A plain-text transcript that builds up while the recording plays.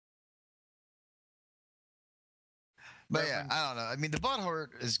But yeah, I don't know. I mean, the butthurt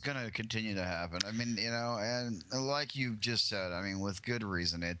is going to continue to happen. I mean, you know, and like you just said, I mean, with good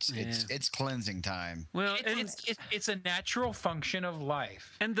reason, it's cleansing time. Well, It's a natural function of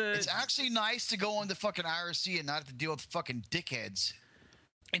life. and It's actually nice to go on the fucking IRC and not have to deal with fucking dickheads.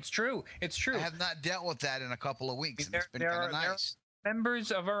 It's true. It's true. I have not dealt with that in a couple of weeks. And it's been kind of nice.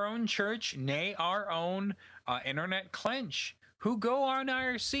 Members of our own church, nay, our own internet clench, who go on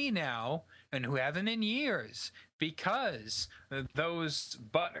IRC now and who haven't in years because those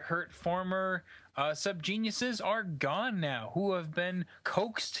butthurt former subgeniuses are gone now, who have been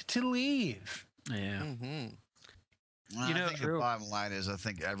coaxed to leave. Yeah. Well, I think the bottom line is I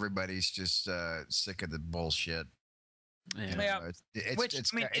think everybody's just sick of the bullshit. Yeah. You know,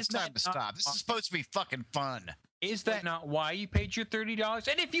 it's time to stop. This is supposed to be fucking fun. Is that not why you paid your $30?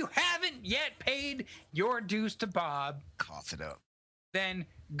 And if you haven't yet paid your dues to Bob, cough it up. Then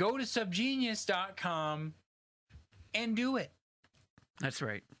go to subgenius.com and do it. That's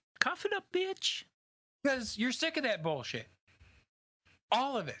right. Cough it up, bitch. Because you're sick of that bullshit.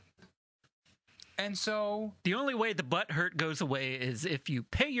 All of it. And so the only way the butt hurt goes away is if you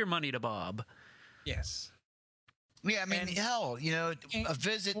pay your money to Bob. Yes. Yeah, I mean, hell, you know, a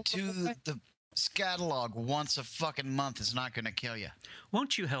visit to the catalog once a fucking month is not going to kill you.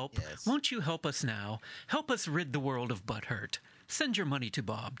 Won't you help? Yes. Won't you help us now? Help us rid the world of butthurt. Send your money to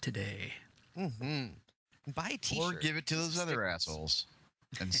Bob today. Buy a t-shirt. Or give it to those other assholes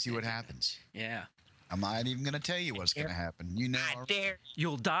and see what happens. Yeah. I'm not even going to tell you what's going to happen. You know. I dare.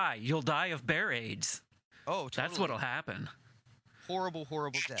 You'll die. You'll die of bear AIDS. Oh, totally. That's what'll happen. Horrible,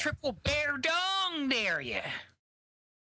 horrible death. Triple bear dong, dare you.